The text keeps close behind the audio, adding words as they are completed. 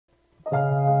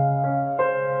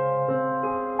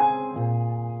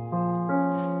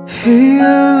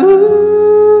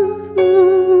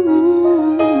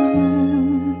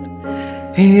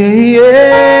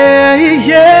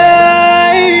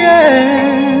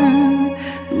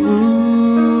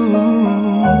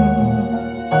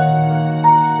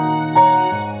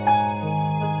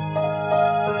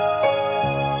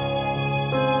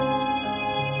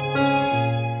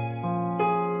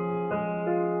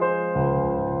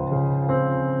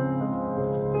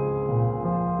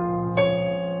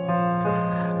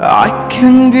I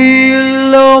can be a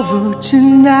lover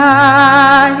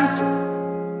tonight.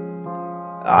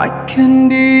 I can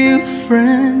be a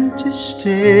friend to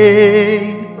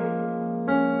stay.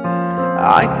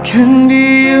 I can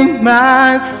be a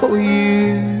mic for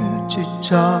you to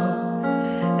talk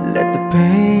and let the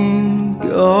pain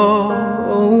go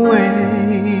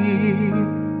away.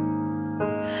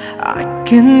 I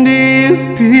can be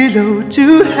a pillow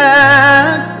to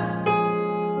have.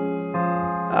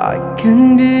 I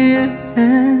can be a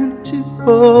hand to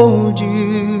hold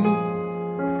you.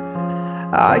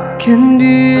 I can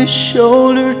be a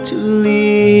shoulder to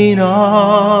lean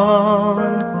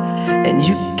on, and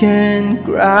you can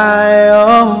cry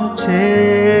all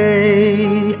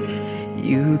day.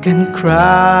 You can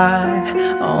cry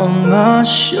on my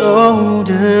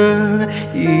shoulder.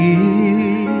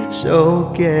 It's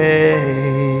okay.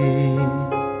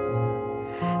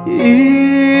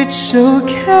 It's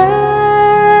okay.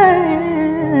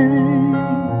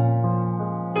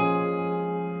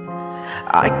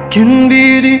 I can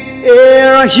be the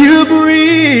air you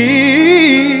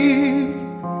breathe,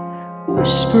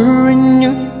 whisper in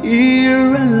your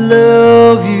ear I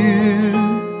love you.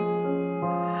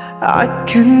 I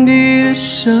can be the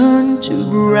sun to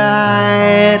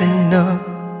brighten up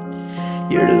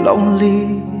your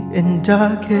lonely and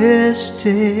darkest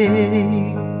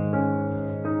day.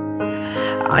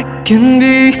 I can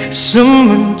be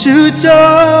someone to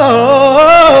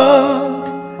talk.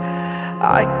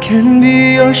 I can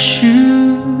be your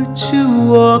shoe to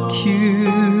walk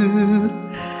you.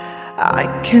 I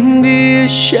can be a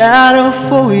shadow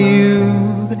for you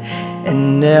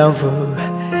and never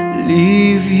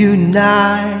leave you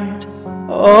night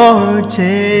or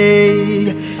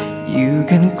day. You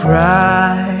can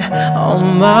cry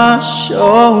on my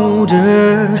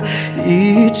shoulder.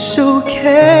 It's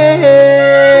okay.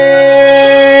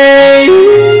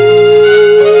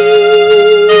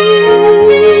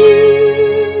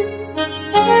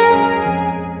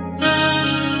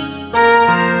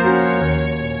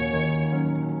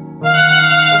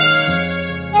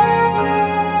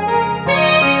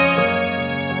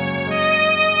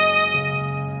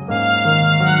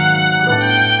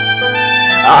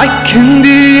 I can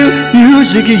be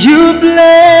music you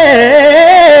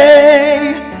play.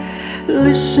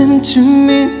 Listen to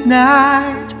me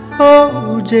night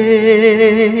or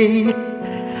day.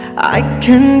 I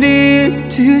can be a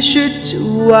tissue to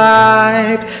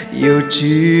wipe your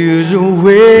tears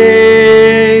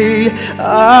away,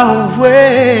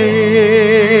 away.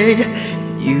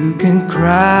 You can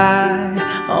cry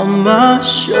on my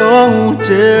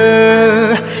shoulder.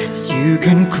 You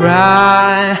can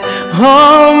cry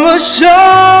on my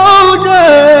shoulder.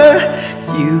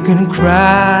 You can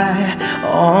cry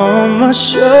on my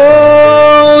shoulder.